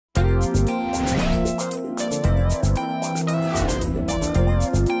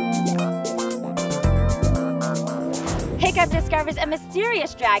Hiccup discovers a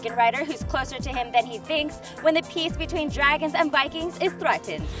mysterious dragon rider who's closer to him than he thinks when the peace between dragons and Vikings is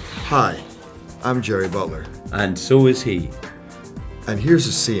threatened. Hi, I'm Jerry Butler. And so is he. And here's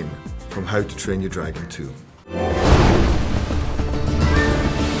a scene from How to Train Your Dragon 2.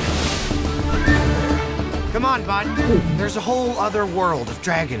 Come on, bud. There's a whole other world of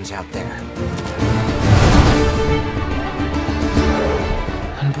dragons out there.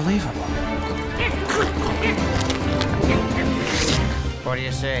 Unbelievable. What do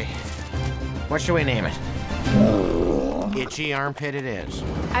you say? What should we name it? Itchy Armpit it is.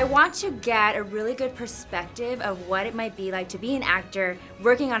 I want to get a really good perspective of what it might be like to be an actor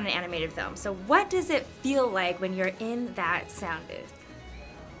working on an animated film. So what does it feel like when you're in that sound booth?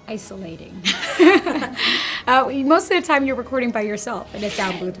 Isolating. Most of the time you're recording by yourself in a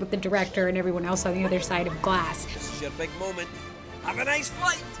sound booth with the director and everyone else on the other side of glass. This is your big moment. Have a nice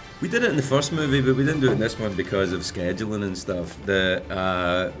flight. We did it in the first movie, but we didn't do it in this one because of scheduling and stuff.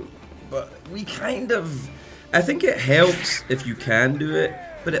 But we kind of, I think it helps if you can do it,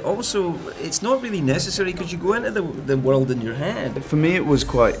 but it also, it's not really necessary because you go into the world in your head. For me it was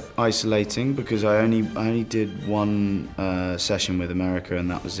quite isolating because I only did one session with America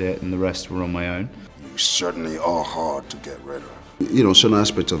and that was it, and the rest were on my own. You certainly are hard to get rid of. You know, certain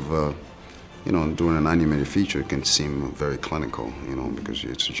aspects of you know, doing an animated feature can seem very clinical, you know, because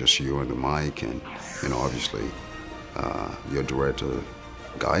it's just you and the mic and, you know, obviously your director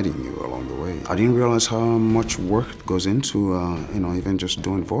guiding you along the way. I didn't realize how much work goes into, you know, even just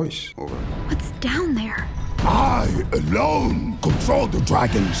doing voice over. What's down there? I alone control the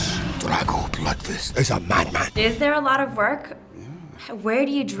dragons. Drago Bloodfist is a madman. Is there a lot of work? Yeah. Where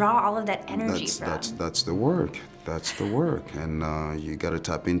do you draw all of that energy from? That's the work. That's the work. And you got to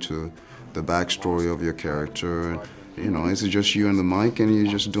tap into the backstory of your character. You know, it's just you and the mic, and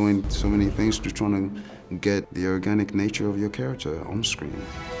you're just doing so many things to try to get the organic nature of your character on screen.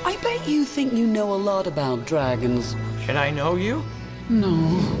 I bet you think you know a lot about dragons. Should I know you?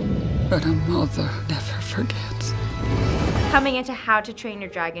 No, but a mother never forgets. Coming into How to Train Your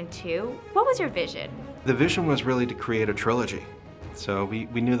Dragon 2, what was your vision? The vision was really to create a trilogy. So we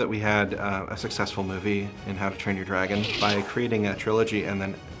knew that we had a successful movie in How to Train Your Dragon. By creating a trilogy and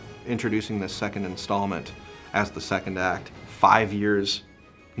then introducing the second installment as the second act, 5 years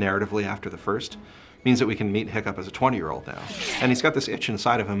narratively after the first, means that we can meet Hiccup as a 20-year-old now. And he's got this itch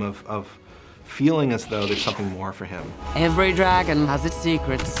inside of him of feeling as though there's something more for him. Every dragon has its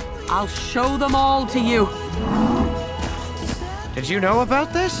secrets. I'll show them all to you. Did you know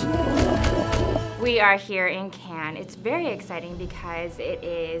about this? We are here in Cannes. It's very exciting because it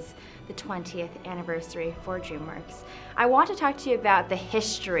is the 20th anniversary for DreamWorks. I want to talk to you about the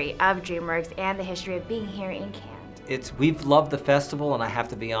history of DreamWorks and the history of being here in Cannes. We've loved the festival, and I have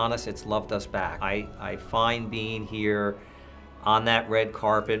to be honest, it's loved us back. I find being here on that red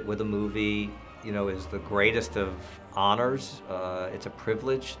carpet with a movie, you know, is the greatest of honors. It's a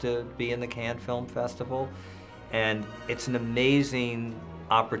privilege to be in the Cannes Film Festival, and it's an amazing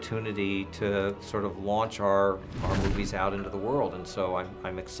opportunity to sort of launch our movies out into the world. And so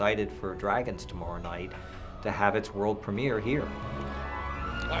I'm excited for Dragons tomorrow night to have its world premiere here.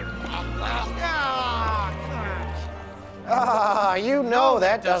 Ah, you know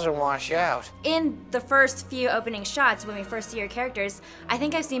that doesn't wash out. In the first few opening shots, when we first see your characters, I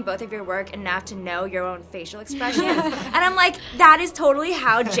think I've seen both of your work enough to know your own facial expressions. And I'm like, that is totally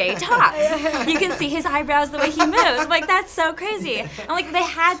how Jay talks. You can see his eyebrows the way he moves. I'm like, that's so crazy. I'm like, they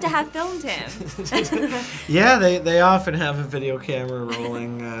had to have filmed him. Yeah, they often have a video camera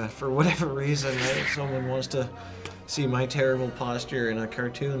rolling for whatever reason. Right? Someone wants to see my terrible posture in a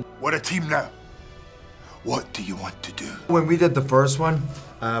cartoon. What a team now. What do you want to do? When we did the first one,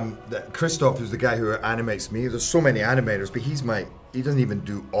 Christoph, who's the guy who animates me, there's so many animators, but he doesn't even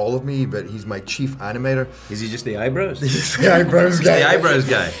do all of me, but he's my chief animator. Is he just the eyebrows? He's the eyebrows guy. He's the eyebrows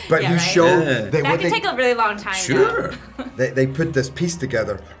guy. But yeah, he right? showed... Yeah. That could take a really long time. Sure. They put this piece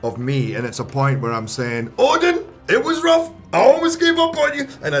together of me, and it's a point where I'm saying, Odin, it was rough, I almost gave up on you,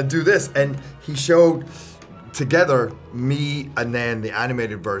 and I do this, and he showed together me and then the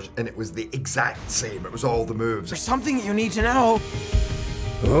animated version, and it was the exact same. It was all the moves. There's something you need to know.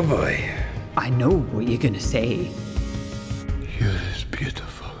 Oh boy. I know what you're gonna say. You're as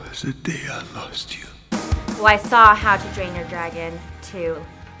beautiful as the day I lost you. Well, I saw How to Train Your Dragon 2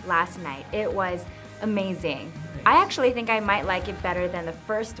 last night. It was amazing. I actually think I might like it better than the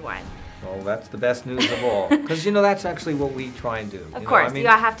first one. Well, that's the best news of all. Because, you know, that's actually what we try and do. Of course, you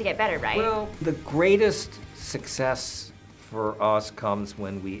have to get better, right? Well, the greatest success for us comes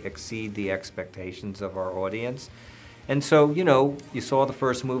when we exceed the expectations of our audience. And so, you know, you saw the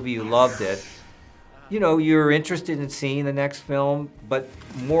first movie, you loved it. you know, you're interested in seeing the next film, but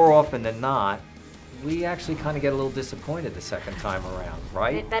more often than not, we actually kind of get a little disappointed the second time around,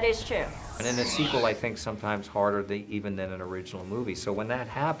 right? That is true. And in a sequel, I think sometimes harder even than an original movie. So when that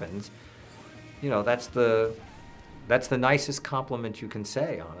happens, you know, that's the nicest compliment you can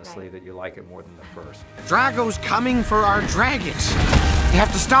say, honestly, that you like it more than the first. Drago's coming for our dragons. We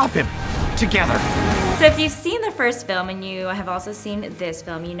have to stop him together. So if you've seen the first film and you have also seen this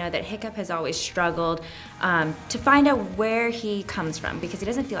film, you know that Hiccup has always struggled to find out where he comes from because he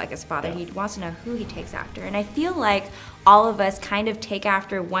doesn't feel like his father. He wants to know who he takes after. And I feel like all of us kind of take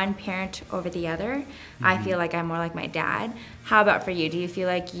after one parent over the other. I feel like I'm more like my dad. How about for you? Do you feel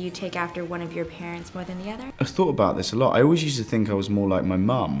like you take after one of your parents more than the other? I've thought about this a lot. I always used to think I was more like my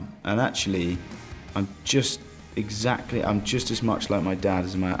mum, and actually, I'm just as much like my dad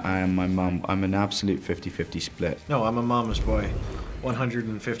as I am my mum. I'm an absolute 50-50 split. No, I'm a mama's boy,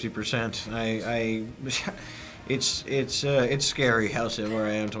 150%. It's scary how similar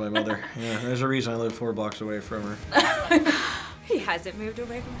I am to my mother. Yeah, there's a reason I live 4 blocks away from her. He hasn't moved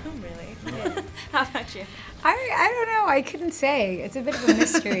away from home, really. Yeah. How about you? I don't know. I couldn't say. It's a bit of a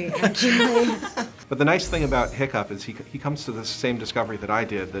mystery, actually. But the nice thing about Hiccup is he comes to the same discovery that I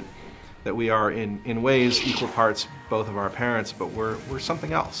did, that we are in ways equal parts both of our parents, but we're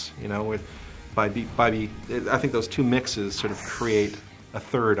something else. You know, I think those two mixes sort of create a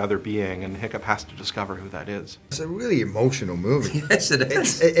third other being, and Hiccup has to discover who that is. It's a really emotional movie. Yes, it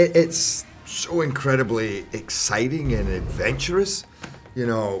is. It's so incredibly exciting and adventurous, you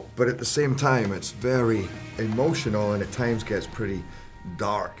know, but at the same time it's very emotional and at times gets pretty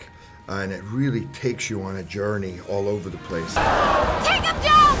dark, and it really takes you on a journey all over the place. Take him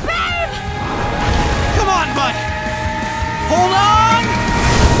down, babe! Come on, bud! Hold on!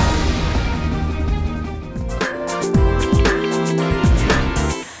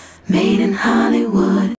 Made in Hollywood.